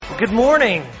Good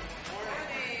morning.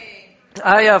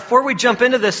 Before we jump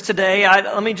into this today,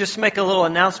 let me just make a little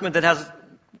announcement that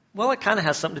it kind of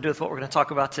has something to do with what we're going to talk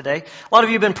about today. A lot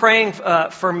of you have been praying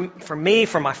for me,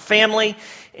 for my family,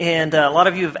 and a lot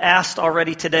of you have asked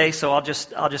already today. So I'll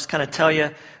just kind of tell you,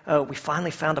 we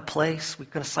finally found a place. We're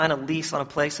going to sign a lease on a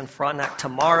place in Frontenac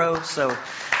tomorrow. So.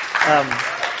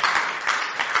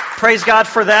 Praise God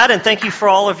for that, and thank you for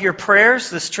all of your prayers.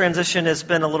 This transition has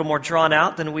been a little more drawn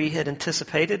out than we had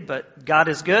anticipated, but God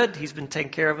is good. He's been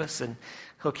taking care of us, and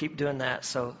He'll keep doing that.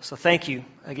 So thank you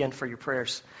again for your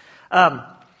prayers.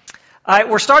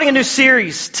 We're starting a new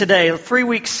series today, a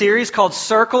 3-week series called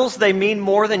Circles. They mean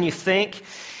more than you think.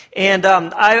 And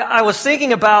I was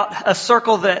thinking about a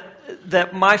circle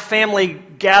that my family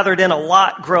gathered in a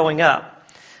lot growing up,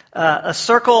 a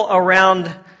circle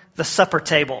around the supper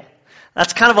table.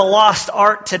 That's kind of a lost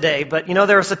art today, but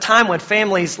there was a time when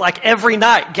families, like every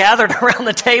night, gathered around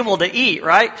the table to eat,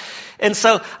 right? And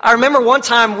so I remember one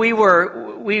time there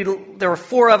were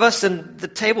 4 of us, and the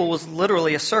table was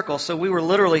literally a circle. So we were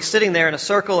literally sitting there in a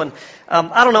circle, and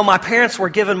I don't know, my parents were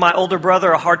giving my older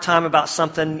brother a hard time about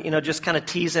something, just kind of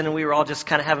teasing, and we were all just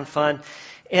kind of having fun.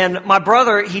 And my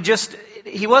brother,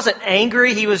 he wasn't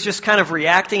angry, he was just kind of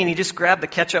reacting, and he just grabbed the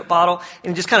ketchup bottle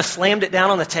and he just kind of slammed it down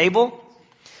on the table.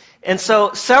 And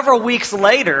so several weeks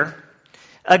later,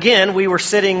 again, we were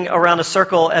sitting around a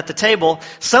circle at the table.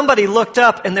 Somebody looked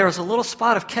up and there was a little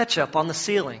spot of ketchup on the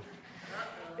ceiling.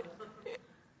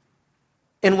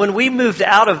 And when we moved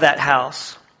out of that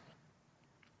house,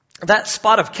 that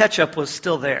spot of ketchup was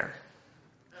still there.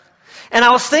 And I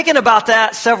was thinking about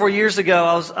that several years ago.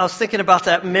 I was thinking about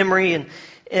that memory.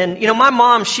 And my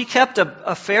mom, she kept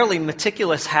a fairly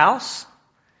meticulous house.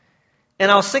 And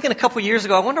I was thinking a couple years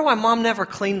ago, I wonder why Mom never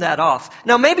cleaned that off.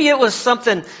 Now, maybe it was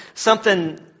something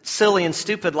silly and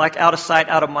stupid, like out of sight,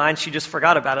 out of mind. She just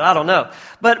forgot about it. I don't know.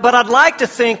 But I'd like to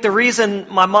think the reason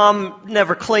my mom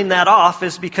never cleaned that off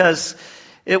is because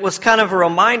it was kind of a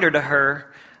reminder to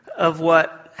her of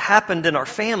what happened in our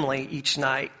family each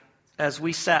night as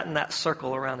we sat in that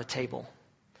circle around the table.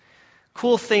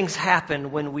 Cool things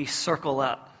happen when we circle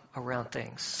up around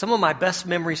things. Some of my best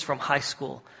memories from high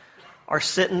school are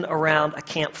sitting around a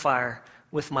campfire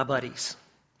with my buddies.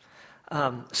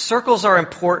 Circles are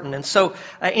important. And so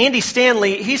Andy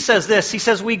Stanley, he says this. He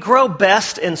says, we grow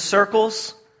best in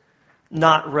circles,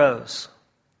 not rows.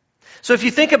 So if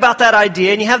you think about that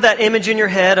idea and you have that image in your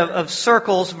head of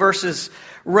circles versus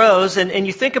rows, and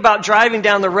you think about driving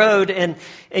down the road and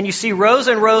you see rows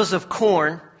and rows of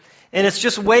corn, and it's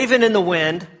just waving in the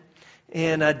wind,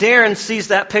 and Darren sees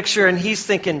that picture and he's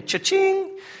thinking, cha-ching.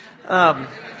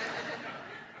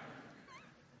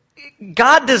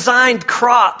 God designed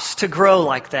crops to grow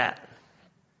like that.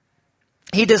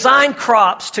 He designed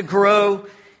crops to grow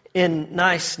in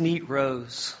nice, neat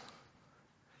rows.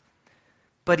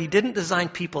 But He didn't design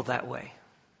people that way.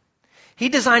 He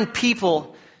designed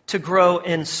people to grow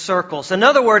in circles. In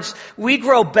other words, we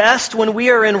grow best when we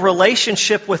are in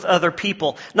relationship with other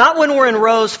people. Not when we're in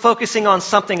rows focusing on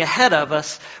something ahead of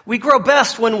us. We grow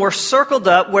best when we're circled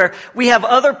up, where we have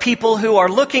other people who are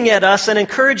looking at us and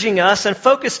encouraging us and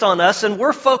focused on us, and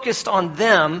we're focused on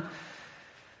them.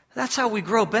 That's how we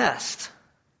grow best.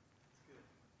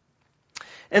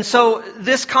 And so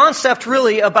this concept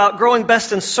really about growing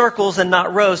best in circles and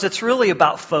not rows, it's really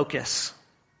about focus.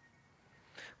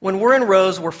 When we're in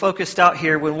rows, we're focused out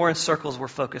here. When we're in circles, we're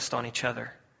focused on each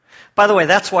other. By the way,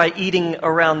 that's why eating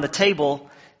around the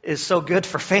table is so good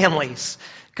for families.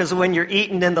 Because when you're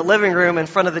eating in the living room in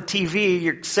front of the TV,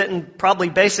 you're sitting probably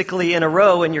basically in a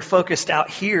row and you're focused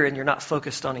out here and you're not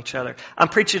focused on each other. I'm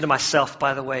preaching to myself,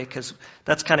 by the way, because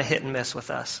that's kind of hit and miss with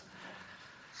us.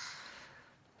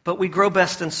 But we grow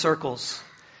best in circles,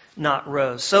 not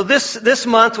rows. So this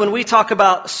month, when we talk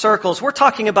about circles, we're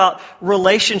talking about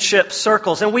relationship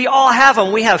circles. And we all have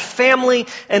them. We have family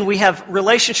and we have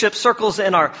relationship circles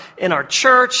in our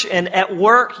church and at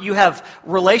work. You have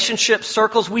relationship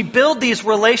circles. We build these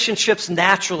relationships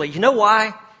naturally. You know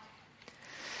why?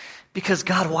 Because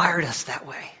God wired us that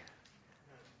way.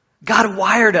 God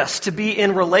wired us to be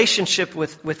in relationship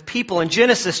with people. In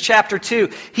Genesis chapter 2,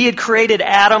 He had created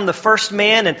Adam, the first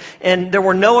man, and there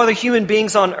were no other human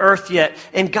beings on earth yet.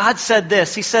 And God said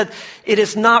this. He said, it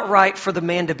is not right for the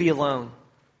man to be alone.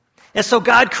 And so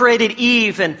God created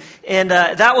Eve, and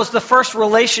that was the first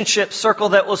relationship circle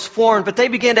that was formed. But they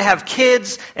began to have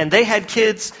kids, and they had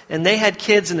kids, and they had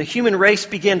kids, and the human race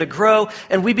began to grow.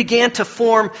 And we began to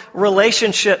form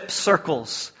relationship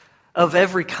circles of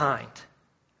every kind.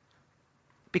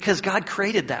 Because God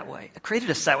created that way. Created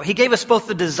us that way. He gave us both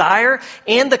the desire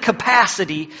and the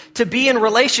capacity to be in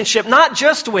relationship, not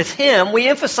just with Him. We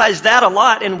emphasize that a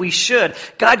lot, and we should.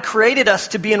 God created us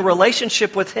to be in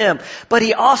relationship with Him. But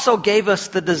He also gave us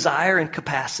the desire and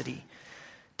capacity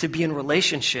to be in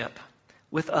relationship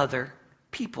with other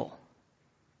people.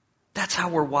 That's how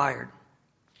we're wired.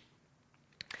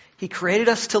 He created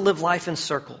us to live life in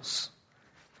circles.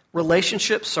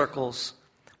 Relationship circles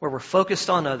where we're focused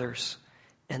on others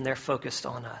and they're focused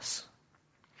on us.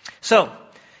 So,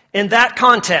 in that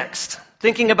context,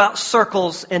 thinking about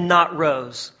circles and not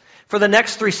rows, for the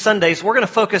next 3 Sundays, we're going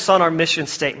to focus on our mission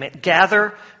statement: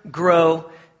 gather, grow,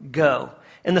 go.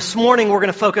 And this morning, we're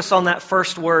going to focus on that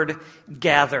first word,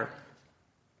 gather.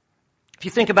 If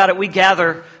you think about it, we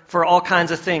gather for all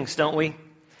kinds of things, don't we?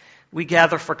 We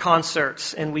gather for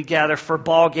concerts, and we gather for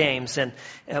ball games, and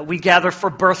we gather for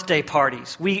birthday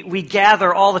parties. We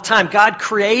gather all the time. God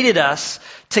created us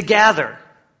to gather.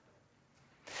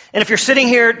 And if you're sitting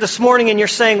here this morning and you're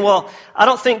saying, well, I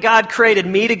don't think God created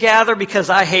me to gather because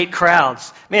I hate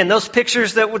crowds. Man, those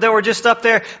pictures that were just up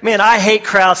there, man, I hate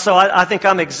crowds, so I think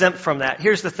I'm exempt from that.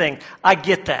 Here's the thing. I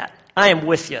get that. I am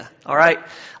with you, all right?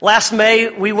 Last May,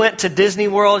 we went to Disney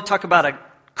World. Talk about a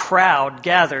crowd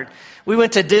gathered. We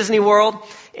went to Disney World,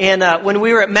 and when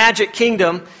we were at Magic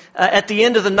Kingdom, at the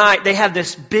end of the night, they have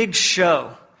this big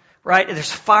show, right?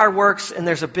 There's fireworks, and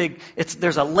there's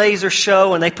a laser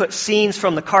show, and they put scenes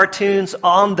from the cartoons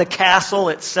on the castle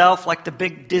itself, like the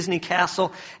big Disney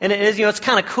castle. And it is, it's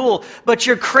kind of cool. But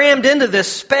you're crammed into this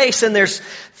space, and there's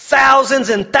thousands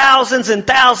and thousands and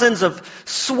thousands of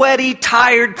sweaty,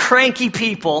 tired, cranky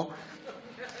people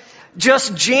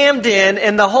just jammed in.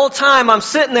 And the whole time I'm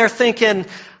sitting there thinking,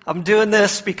 I'm doing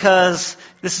this because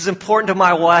this is important to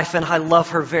my wife and I love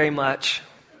her very much.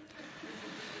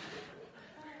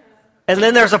 And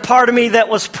then there's a part of me that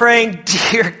was praying,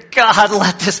 dear God,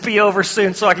 let this be over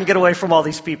soon so I can get away from all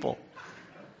these people.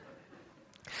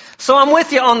 So I'm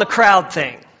with you on the crowd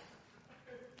thing.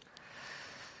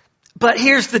 But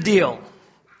here's the deal.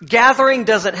 Gathering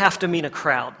doesn't have to mean a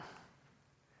crowd.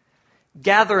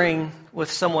 Gathering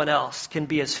with someone else can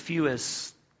be as few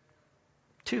as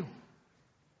 2.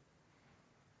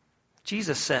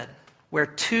 Jesus said, where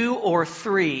two or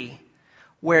three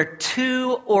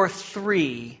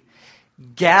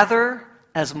gather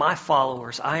as my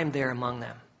followers, I am there among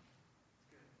them.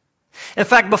 In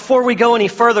fact, before we go any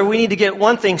further, we need to get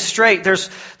one thing straight. There's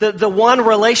the one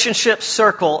relationship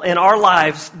circle in our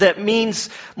lives that means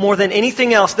more than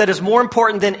anything else, that is more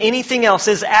important than anything else,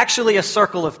 is actually a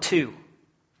circle of 2.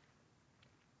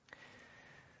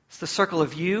 It's the circle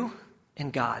of you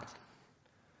and God.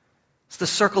 It's the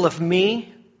circle of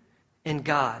me and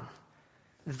God.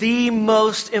 The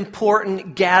most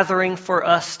important gathering for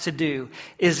us to do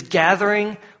is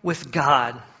gathering with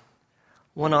God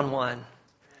one-on-one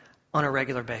on a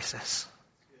regular basis.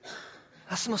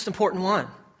 That's the most important one.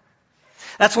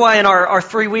 That's why in our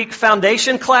 3-week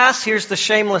foundation class, here's the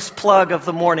shameless plug of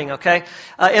the morning, okay?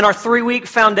 In our 3-week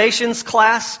foundations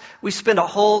class, we spend a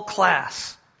whole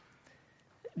class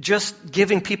just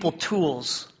giving people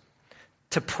tools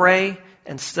to pray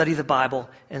and study the Bible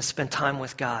and spend time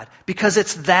with God. Because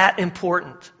it's that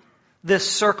important. This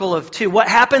circle of 2. What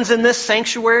happens in this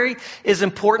sanctuary is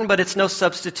important, but it's no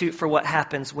substitute for what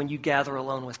happens when you gather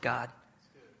alone with God.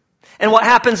 And what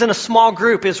happens in a small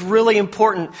group is really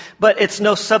important, but it's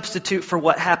no substitute for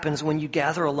what happens when you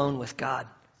gather alone with God.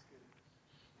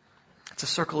 It's a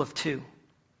circle of 2.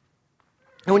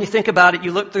 And when you think about it,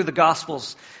 you look through the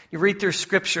Gospels, you read through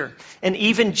Scripture, and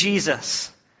even Jesus,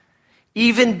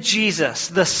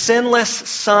 the sinless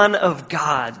Son of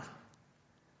God,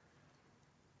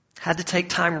 had to take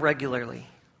time regularly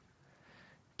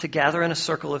to gather in a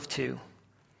circle of 2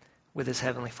 with His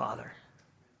Heavenly Father.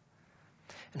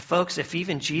 And folks, if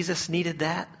even Jesus needed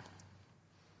that,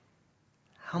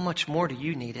 how much more do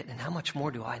you need it, and how much more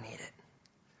do I need it?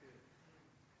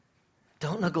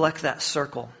 Don't neglect that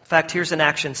circle. In fact, here's an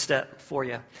action step for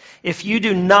you. If you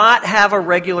do not have a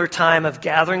regular time of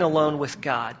gathering alone with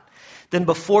God, then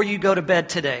before you go to bed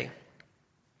today,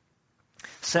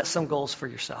 set some goals for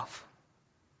yourself.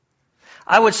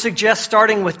 I would suggest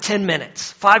starting with 10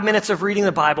 minutes. 5 minutes of reading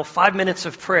the Bible, 5 minutes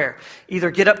of prayer.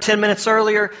 Either get up 10 minutes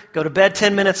earlier, go to bed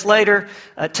 10 minutes later,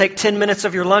 take 10 minutes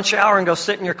of your lunch hour and go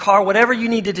sit in your car, whatever you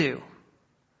need to do.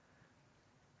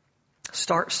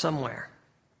 Start somewhere.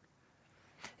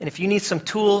 And if you need some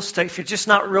tools, if you're just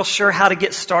not real sure how to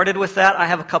get started with that, I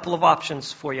have a couple of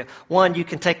options for you. One, you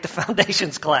can take the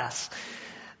foundations class.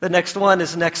 The next one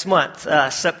is next month,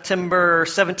 September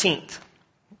 17th,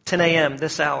 10 a.m.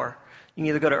 this hour. You can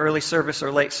either go to early service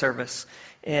or late service.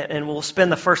 And we'll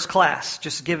spend the first class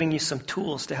just giving you some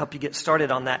tools to help you get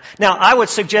started on that. Now, I would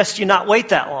suggest you not wait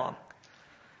that long.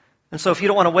 And so if you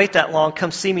don't want to wait that long,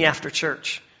 come see me after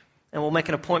church. And we'll make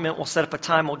an appointment, we'll set up a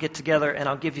time, we'll get together, and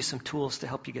I'll give you some tools to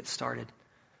help you get started.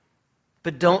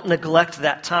 But don't neglect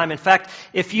that time. In fact,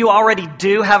 if you already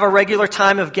do have a regular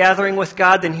time of gathering with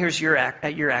God, then here's your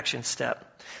action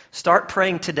step. Start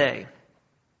praying today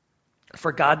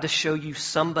for God to show you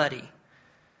somebody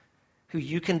who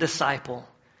you can disciple.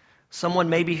 Someone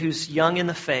maybe who's young in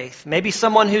the faith. Maybe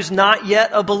someone who's not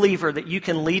yet a believer that you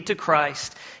can lead to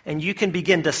Christ. And you can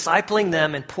begin discipling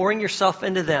them and pouring yourself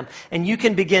into them. And you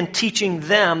can begin teaching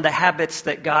them the habits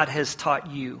that God has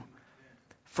taught you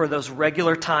for those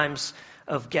regular times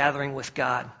of gathering with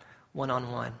God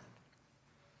one-on-one.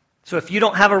 So if you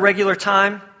don't have a regular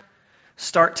time,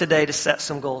 start today to set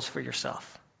some goals for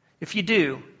yourself. If you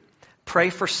do,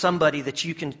 pray for somebody that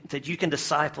you can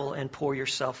disciple and pour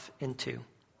yourself into.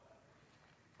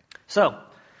 So,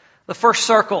 the first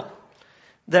circle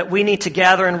that we need to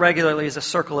gather in regularly is a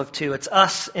circle of two. It's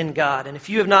us and God. And if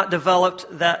you have not developed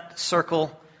that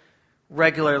circle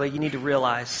regularly, you need to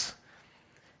realize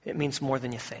it means more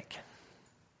than you think.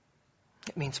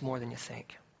 It means more than you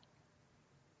think.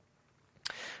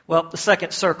 Well, the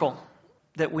second circle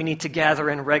that we need to gather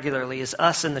in regularly is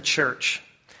us in the church.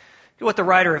 Look at what the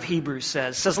writer of Hebrews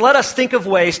says. It says, let us think of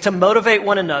ways to motivate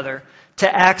one another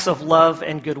to acts of love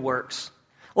and good works.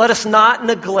 Let us not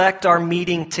neglect our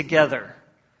meeting together.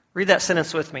 Read that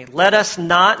sentence with me. Let us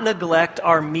not neglect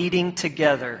our meeting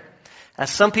together, as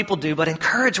some people do, but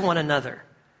encourage one another.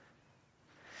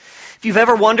 If you've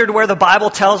ever wondered where the Bible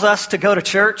tells us to go to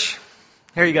church,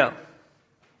 here you go.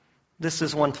 This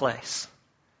is one place.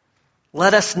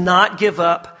 Let us not give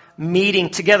up meeting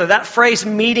together. That phrase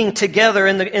meeting together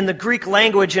in the Greek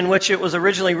language in which it was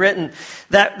originally written,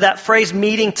 that phrase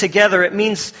meeting together, it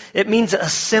means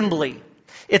assembly.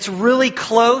 It's really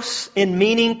close in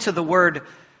meaning to the word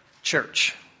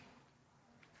church.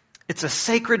 It's a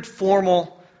sacred,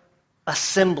 formal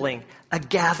assembling, a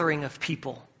gathering of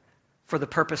people for the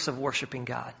purpose of worshiping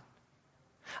God.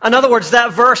 In other words,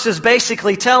 that verse is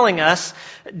basically telling us,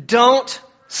 don't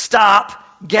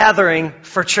stop gathering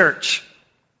for church.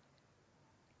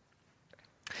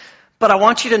 But I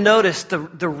want you to notice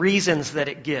the reasons that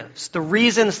it gives, the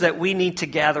reasons that we need to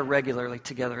gather regularly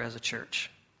together as a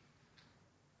church.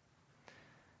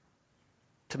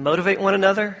 To motivate one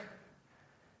another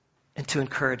and to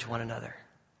encourage one another.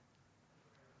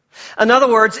 In other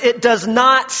words, it does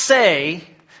not say,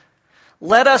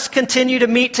 let us continue to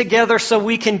meet together so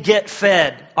we can get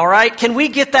fed. All right? Can we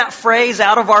get that phrase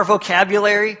out of our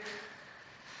vocabulary?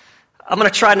 I'm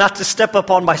going to try not to step up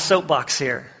on my soapbox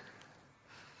here.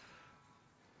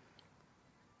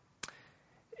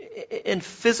 In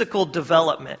physical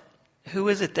development, who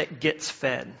is it that gets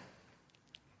fed?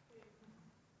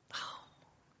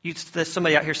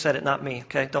 Somebody out here said it, not me,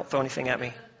 okay? Don't throw anything at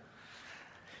me.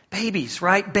 Babies,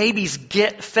 right? Babies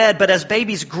get fed, but as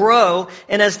babies grow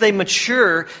and as they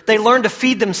mature, they learn to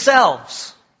feed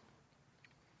themselves.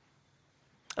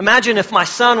 Imagine if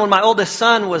when my oldest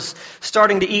son was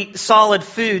starting to eat solid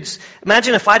foods,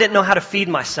 imagine if I didn't know how to feed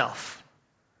myself.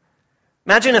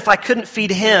 Imagine if I couldn't feed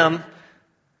him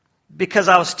because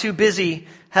I was too busy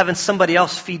having somebody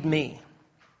else feed me.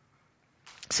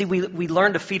 See, we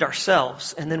learn to feed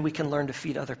ourselves, and then we can learn to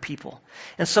feed other people.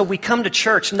 And so we come to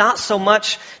church not so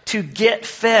much to get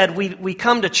fed. We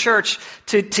come to church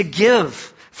to give.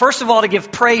 First of all, to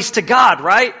give praise to God,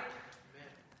 right?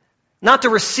 Not to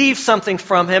receive something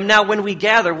from Him. Now, when we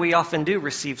gather, we often do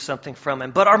receive something from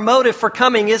Him. But our motive for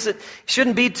coming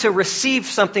shouldn't be to receive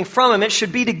something from Him. It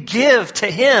should be to give to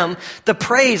Him the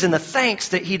praise and the thanks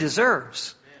that He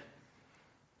deserves.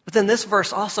 But then this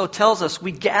verse also tells us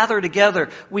we gather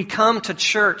together, we come to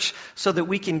church so that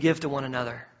we can give to one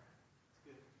another.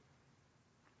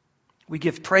 We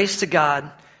give praise to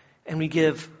God and we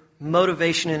give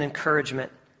motivation and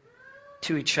encouragement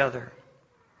to each other.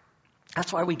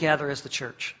 That's why we gather as the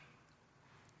church.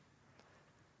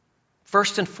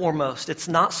 First and foremost, it's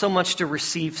not so much to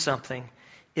receive something,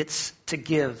 it's to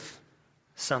give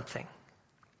something.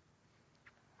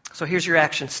 So here's your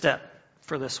action step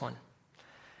for this one.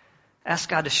 Ask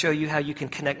God to show you how you can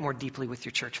connect more deeply with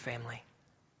your church family.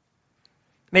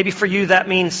 Maybe for you that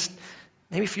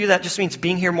just means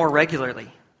being here more regularly.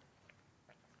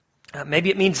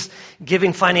 Maybe it means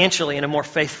giving financially in a more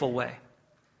faithful way.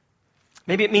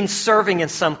 Maybe it means serving in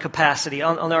some capacity.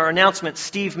 On our announcement,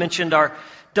 Steve mentioned our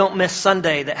Don't Miss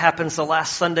Sunday that happens the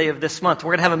last Sunday of this month.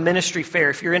 We're going to have a ministry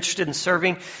fair. If you're interested in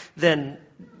serving, then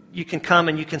you can come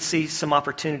and you can see some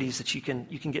opportunities that you can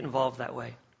get involved that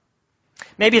way.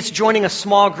 Maybe it's joining a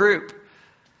small group.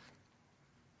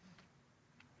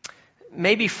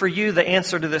 Maybe for you, the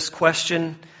answer to this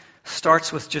question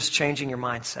starts with just changing your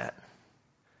mindset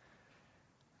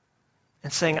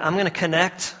and saying, I'm going to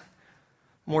connect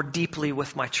more deeply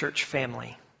with my church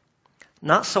family.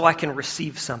 Not so I can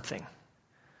receive something,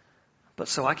 but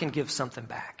so I can give something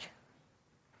back.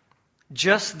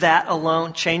 Just that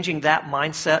alone, changing that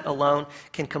mindset alone,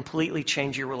 can completely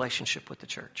change your relationship with the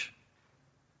church.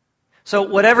 So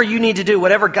whatever you need to do,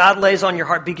 whatever God lays on your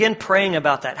heart, begin praying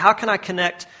about that. How can I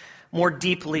connect more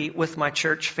deeply with my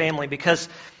church family? Because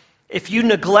if you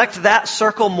neglect that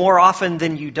circle more often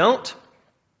than you don't,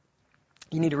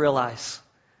 you need to realize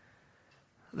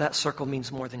that circle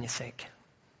means more than you think.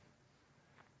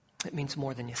 It means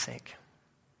more than you think.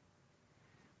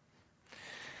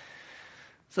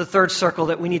 So the third circle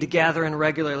that we need to gather in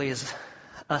regularly is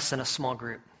us in a small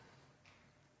group.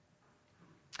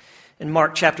 In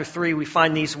Mark chapter 3, we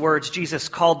find these words. Jesus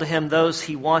called to him those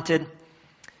he wanted.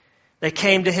 They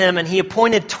came to him, and he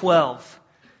appointed 12,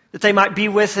 that they might be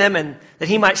with him and that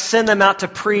he might send them out to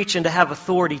preach and to have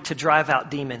authority to drive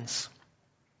out demons.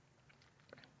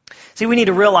 See, we need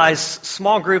to realize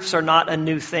small groups are not a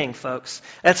new thing, folks.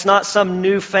 That's not some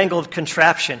newfangled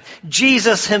contraption.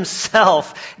 Jesus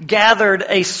himself gathered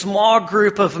a small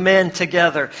group of men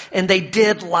together, and they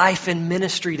did life and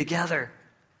ministry together.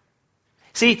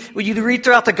 See, when you read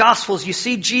throughout the Gospels, you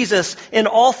see Jesus in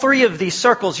all three of these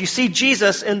circles. You see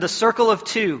Jesus in the circle of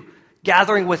two,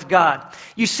 gathering with God.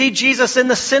 You see Jesus in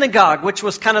the synagogue, which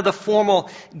was kind of the formal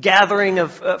gathering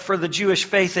for the Jewish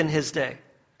faith in his day.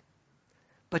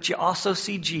 But you also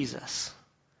see Jesus,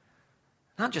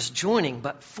 not just joining,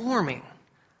 but forming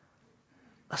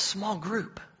a small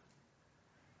group.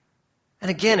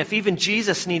 And again, if even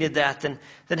Jesus needed that,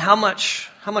 then how much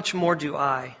more do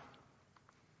I?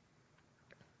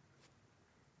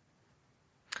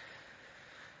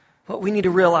 What we need to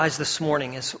realize this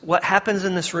morning is what happens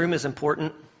in this room is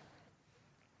important.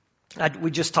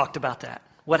 We just talked about that.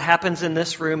 What happens in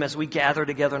this room as we gather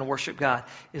together and worship God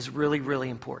is really, really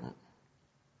important.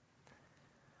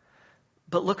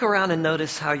 But look around and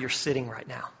notice how you're sitting right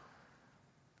now.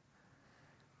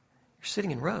 You're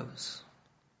sitting in rows.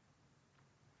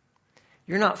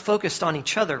 You're not focused on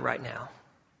each other right now.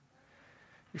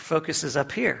 Your focus is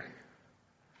up here.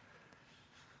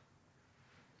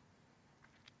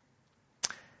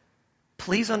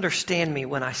 Please understand me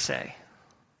when I say,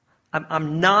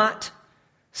 I'm not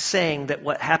saying that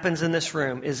what happens in this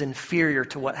room is inferior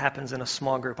to what happens in a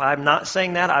small group. I'm not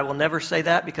saying that. I will never say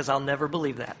that because I'll never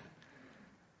believe that.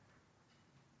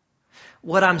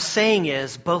 What I'm saying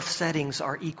is both settings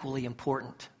are equally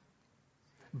important.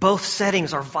 Both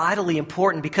settings are vitally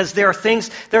important because there are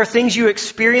things you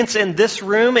experience in this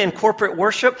room in corporate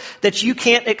worship that you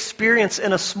can't experience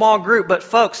in a small group. But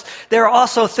folks, there are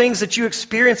also things that you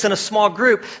experience in a small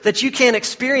group that you can't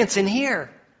experience in here.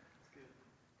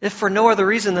 If for no other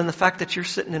reason than the fact that you're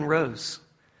sitting in rows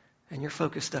and you're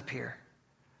focused up here.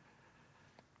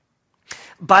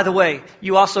 By the way,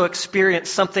 you also experience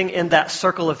something in that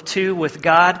circle of two with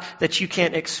God that you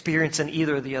can't experience in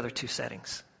either of the other two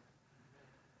settings.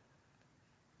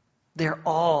 They're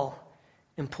all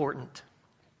important.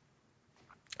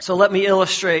 So let me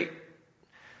illustrate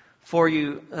for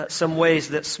you some ways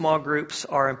that small groups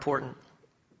are important.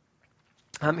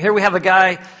 Here we have a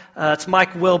guy, it's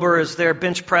Mike Wilbur, is there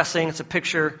bench pressing. It's a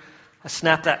picture, I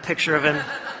snapped that picture of him.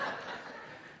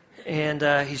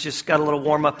 And he's just got a little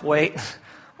warm-up weight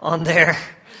on there.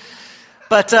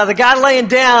 But the guy laying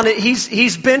down,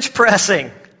 he's bench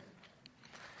pressing.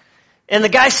 And the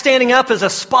guy standing up is a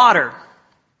spotter.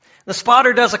 The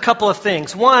spotter does a couple of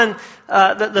things. One,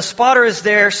 the spotter is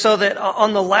there so that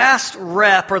on the last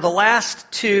rep or the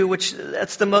last two, which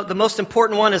that's the most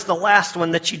important one is the last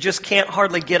one that you just can't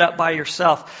hardly get up by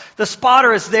yourself. The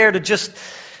spotter is there to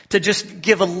just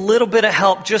give a little bit of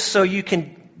help just so you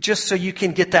can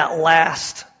get that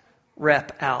last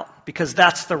rep out, because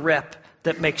that's the rep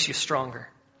that makes you stronger.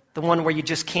 The one where you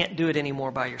just can't do it anymore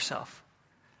by yourself.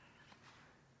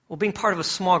 Well, being part of a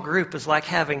small group is like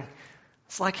having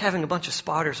a bunch of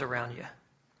spotters around you.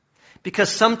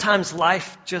 Because sometimes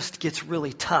life just gets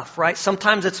really tough, right?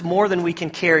 Sometimes it's more than we can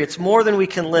carry. It's more than we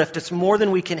can lift. It's more than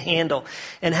we can handle.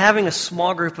 And having a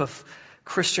small group of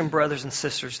Christian brothers and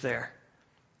sisters there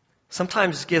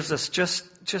sometimes gives us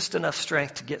just enough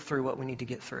strength to get through what we need to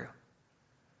get through.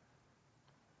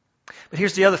 But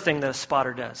here's the other thing that a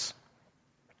spotter does.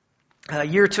 A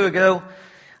year or two ago,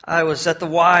 I was at the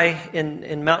Y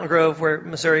in Mountain Grove,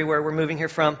 Missouri, where we're moving here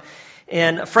from.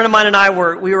 And a friend of mine and I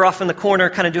we were off in the corner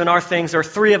kind of doing our things. There were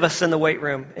 3 of us in the weight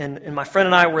room, and my friend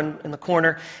and I were in the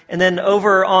corner. And then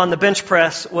over on the bench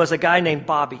press was a guy named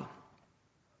Bobby.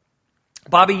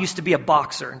 Bobby used to be a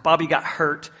boxer, and Bobby got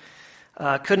hurt,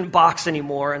 couldn't box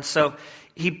anymore, and so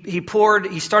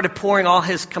he started pouring all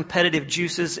his competitive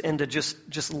juices into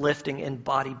just lifting and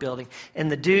bodybuilding. And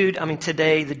the dude,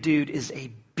 today the dude is a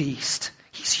beast.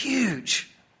 He's huge.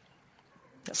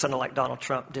 That sounded like Donald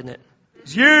Trump, didn't it?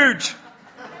 He's huge.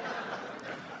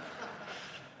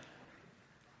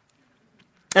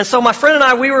 And so my friend and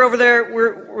I, we were over there,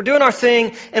 we're doing our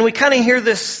thing, and we kind of hear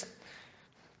this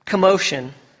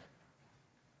commotion.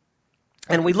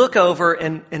 And we look over,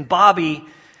 and Bobby,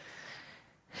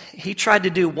 he tried to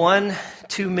do 1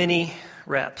 too many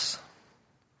reps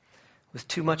with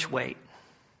too much weight,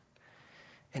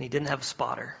 and he didn't have a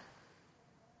spotter.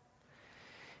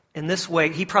 And this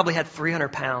weight, he probably had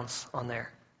 300 pounds on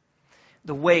there.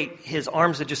 The weight, his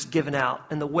arms had just given out,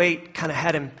 and the weight kind of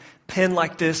had him pinned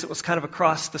like this. It was kind of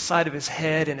across the side of his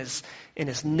head and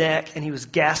his neck, and he was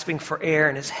gasping for air,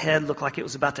 and his head looked like it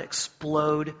was about to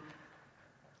explode.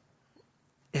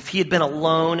 If he had been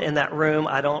alone in that room,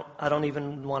 I don't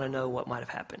even want to know what might have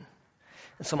happened.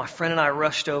 And so my friend and I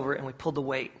rushed over, and we pulled the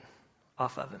weight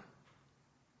off of him.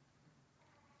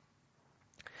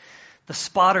 The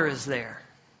spotter is there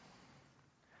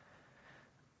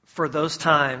for those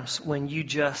times when you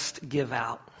just give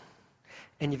out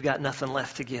and you've got nothing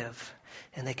left to give,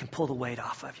 and they can pull the weight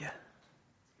off of you.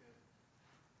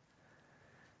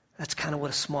 That's kind of what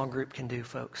a small group can do,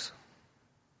 folks.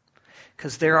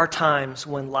 Because there are times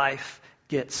when life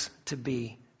gets to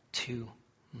be too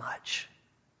much.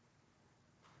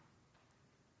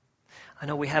 I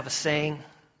know we have a saying,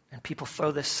 and people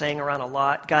throw this saying around a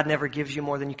lot: God never gives you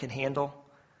more than you can handle.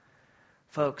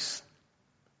 Folks,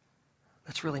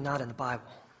 that's really not in the Bible.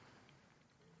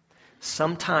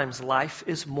 Sometimes life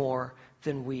is more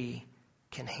than we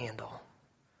can handle.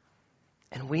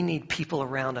 And we need people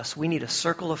around us. We need a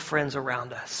circle of friends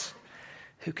around us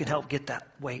who can help get that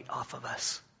weight off of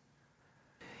us.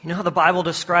 You know how the Bible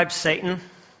describes Satan?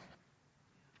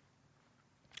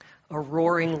 A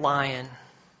roaring lion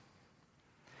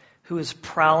who is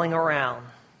prowling around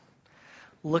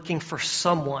looking for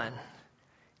someone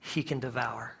he can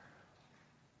devour.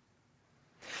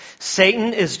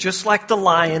 Satan is just like the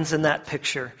lions in that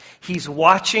picture. He's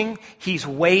watching, he's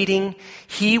waiting,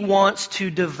 he wants to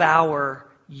devour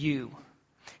you.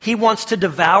 He wants to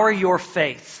devour your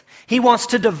faith. He wants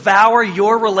to devour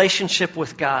your relationship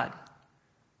with God.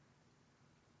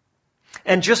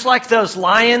 And just like those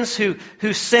lions who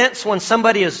sense when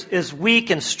somebody is weak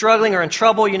and struggling or in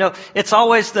trouble, it's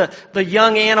always the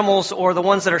young animals or the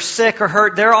ones that are sick or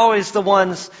hurt. They're always the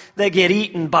ones that get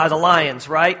eaten by the lions,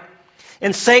 right?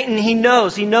 And Satan, he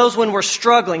knows when we're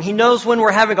struggling. He knows when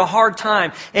we're having a hard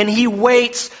time. And he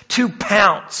waits to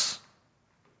pounce.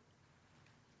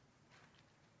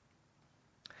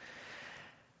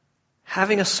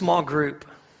 Having a small group,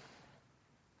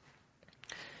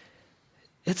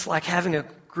 it's like having a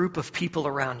group of people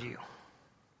around you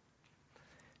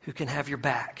who can have your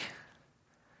back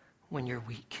when you're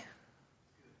weak,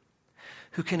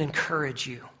 who can encourage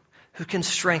you, who can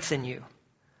strengthen you,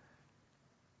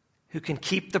 who can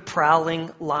keep the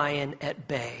prowling lion at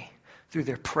bay through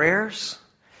their prayers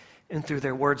and through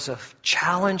their words of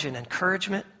challenge and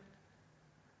encouragement,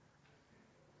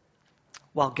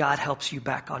 while God helps you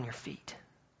back on your feet.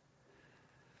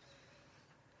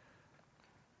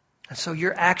 And so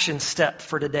your action step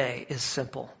for today is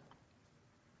simple.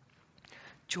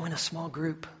 Join a small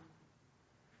group.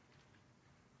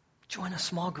 Join a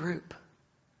small group.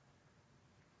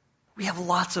 We have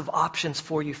lots of options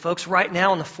for you, folks. Right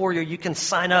now in the foyer, you can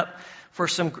sign up for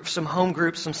some home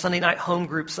groups, some Sunday night home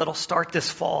groups that'll start this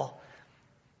fall.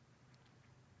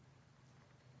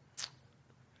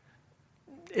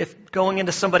 If going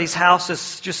into somebody's house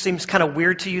just seems kind of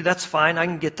weird to you, that's fine. I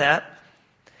can get that.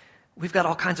 We've got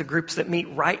all kinds of groups that meet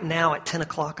right now at 10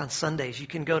 o'clock on Sundays. You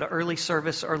can go to early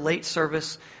service or late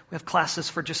service. We have classes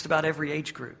for just about every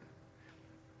age group.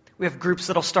 We have groups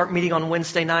that'll start meeting on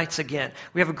Wednesday nights again.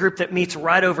 We have a group that meets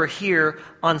right over here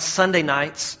on Sunday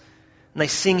nights, and they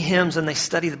sing hymns and they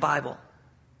study the Bible.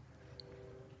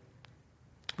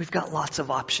 We've got lots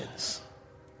of options.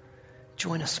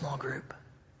 Join a small group.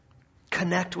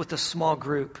 Connect with a small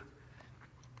group.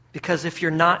 Because if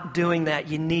you're not doing that,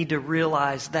 you need to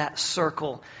realize that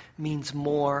circle means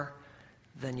more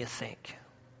than you think.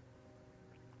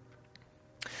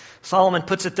 Solomon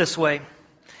puts it this way.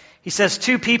 He says,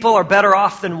 2 people are better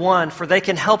off than one, for they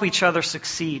can help each other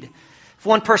succeed. If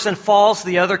one person falls,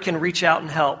 the other can reach out and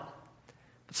help.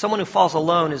 But someone who falls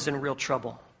alone is in real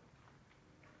trouble.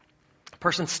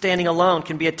 person standing alone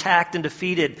can be attacked and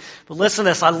defeated. But listen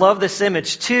to this. I love this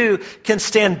image. Two can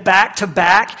stand back to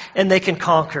back and they can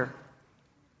conquer.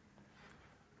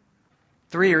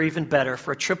 Three are even better,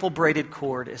 for a triple braided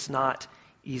cord is not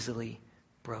easily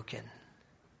broken.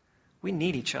 We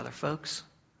need each other, folks.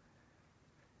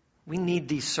 We need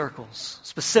these circles.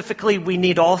 Specifically, we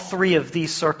need all three of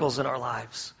these circles in our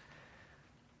lives.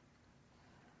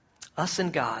 Us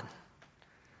and God.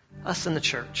 Us and the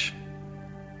church.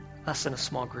 Us in a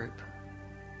small group.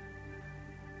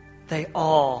 They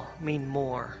all mean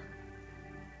more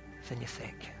than you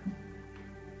think.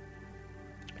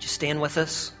 Would you stand with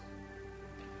us?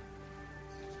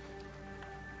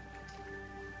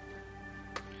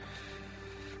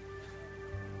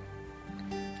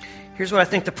 Here's what I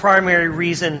think the primary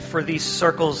reason for these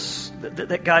circles,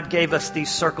 that God gave us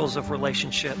these circles of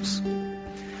relationships.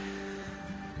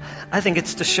 I think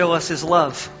it's to show us His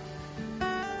love.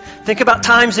 Think about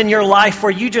times in your life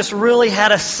where you just really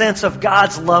had a sense of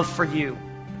God's love for you.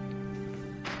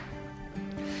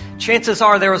 Chances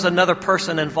are there was another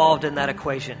person involved in that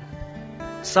equation.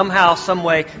 Somehow, some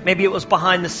way, maybe it was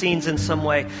behind the scenes in some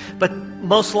way, but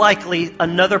most likely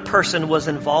another person was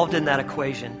involved in that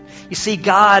equation. You see,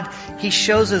 God, He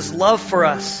shows His love for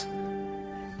us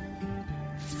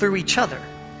through each other.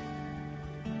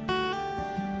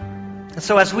 And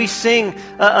so as we sing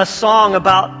a song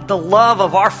about the love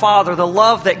of our Father, the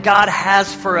love that God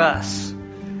has for us,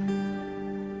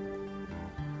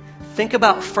 think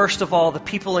about, first of all, the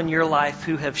people in your life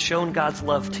who have shown God's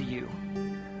love to you.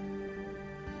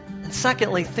 And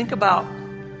secondly, think about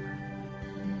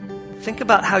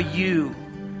how you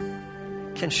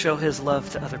can show His love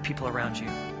to other people around you.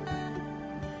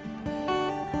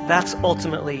 That's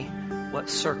ultimately what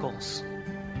circles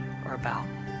are about.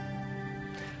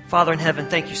 Father in heaven,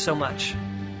 thank you so much.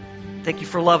 Thank you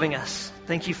for loving us.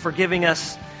 Thank you for giving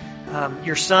us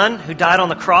your Son who died on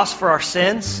the cross for our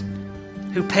sins,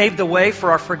 who paved the way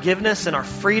for our forgiveness and our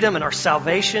freedom and our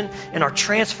salvation and our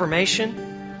transformation.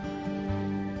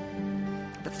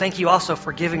 But thank you also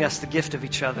for giving us the gift of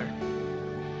each other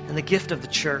and the gift of the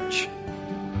church.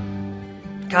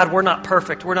 God, we're not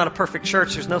perfect. We're not a perfect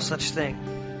church. There's no such thing.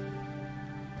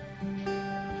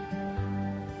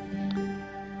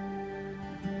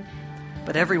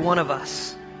 But every one of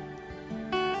us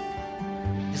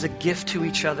is a gift to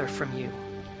each other from you.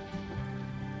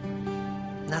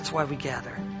 And that's why we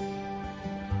gather.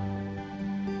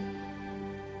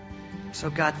 So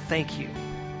God, thank you.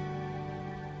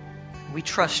 We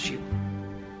trust you.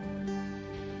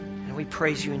 And we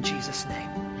praise you in Jesus'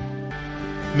 name.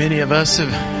 Many of us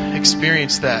have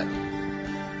experienced that.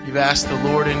 You've asked the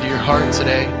Lord into your heart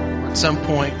today, or at some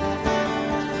point,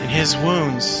 and His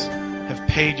wounds have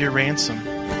paid your ransom. If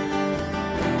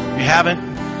you haven't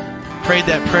prayed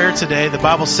that prayer today, the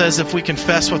Bible says if we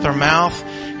confess with our mouth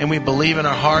and we believe in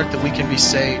our heart that we can be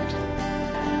saved.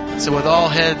 So with all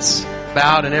heads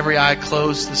bowed and every eye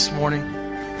closed this morning,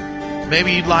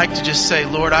 maybe you'd like to just say,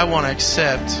 Lord, I want to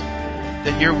accept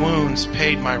that your wounds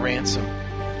paid my ransom.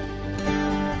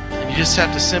 And you just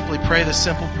have to simply pray the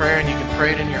simple prayer, and you can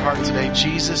pray it in your heart today.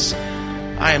 Jesus,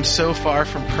 I am so far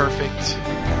from perfect.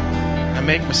 I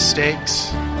make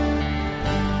mistakes.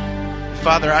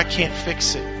 Father, I can't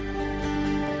fix it.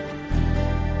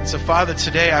 So Father,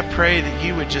 today I pray that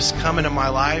you would just come into my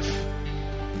life,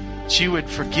 that you would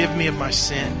forgive me of my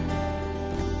sin.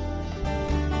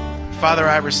 Father,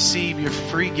 I receive your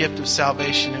free gift of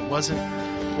salvation. It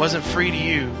wasn't free to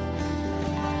you,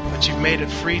 but you've made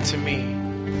it free to me.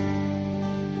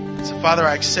 So Father,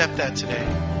 I accept that today,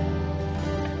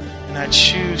 and I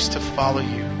choose to follow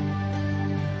you.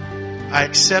 I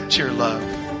accept your love.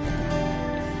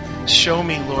 Show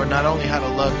me, Lord, not only how to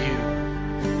love you,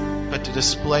 but to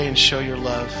display and show your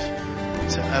love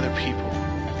to other people.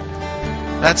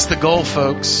 That's the goal,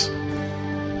 folks,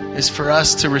 is for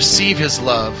us to receive His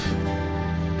love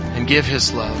and give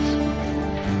His love.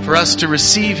 For us to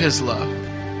receive His love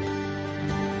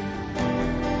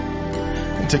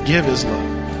and to give His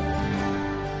love.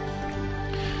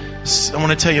 I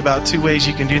want to tell you about two ways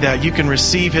you can do that. You can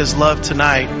receive His love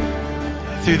tonight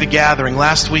through the gathering.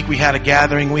 Last week we had a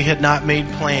gathering. We had not made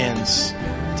plans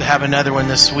to have another one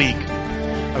this week.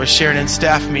 I was sharing in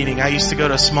staff meeting. I used to go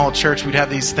to a small church. We'd have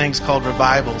these things called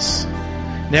revivals.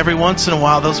 And every once in a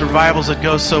while, those revivals would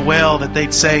go so well that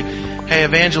they'd say, hey,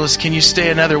 evangelist, can you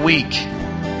stay another week?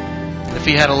 And if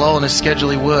he had a lull in his schedule,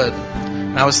 he would.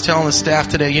 And I was telling the staff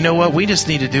today, you know what? We just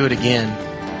need to do it again.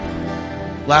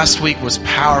 Last week was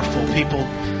powerful. People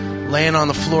laying on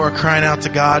the floor, crying out to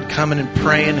God, coming and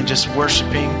praying and just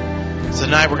worshiping. So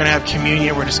tonight we're going to have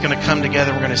communion. We're just going to come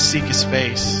together. We're going to seek His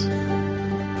face.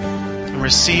 And and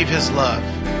receive His love.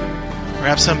 We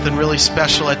have something really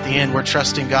special at the end we're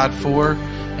trusting God for,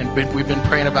 and we've been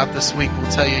praying about this week.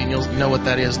 We'll tell you, and you'll know what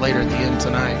that is later at the end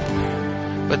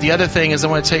tonight. But the other thing is I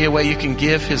want to tell you a way you can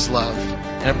give His love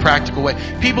in a practical way.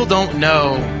 People don't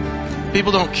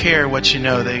care what you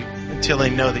know until they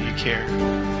know that you care.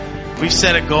 We've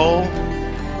set a goal.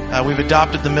 We've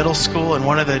adopted the middle school, and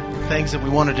one of the things that we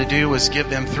wanted to do was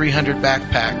give them 300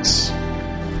 backpacks.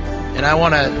 And I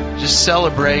want to just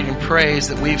celebrate and praise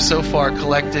that we've so far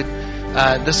collected,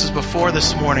 this is before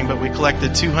this morning, but we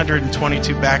collected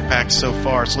 222 backpacks so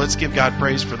far. So let's give God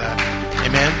praise for that.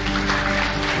 Amen.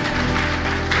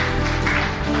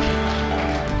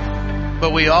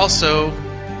 But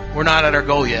we're not at our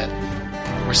goal yet.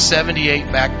 We're 78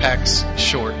 backpacks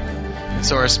short. And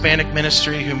so our Hispanic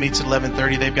ministry, who meets at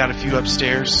 11:30, they've got a few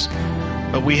upstairs.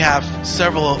 But we have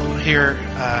several here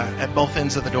at both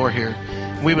ends of the door here.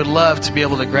 We would love to be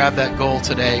able to grab that goal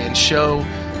today and show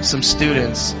some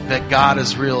students that God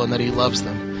is real and that He loves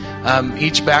them.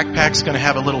 Each backpack's going to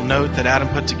have a little note that Adam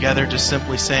put together, just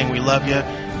simply saying we love you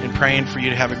and praying for you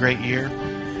to have a great year.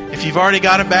 If you've already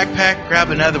got a backpack, grab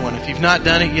another one. If you've not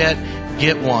done it yet,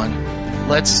 get one.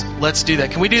 Let's do that.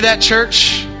 Can we do that,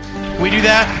 church? Can we do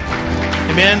that?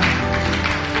 Amen.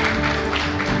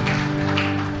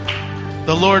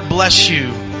 The Lord bless you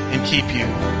and keep you.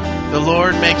 The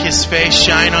Lord make His face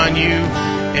shine on you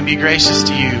and be gracious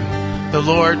to you. The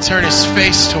Lord turn His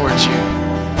face towards you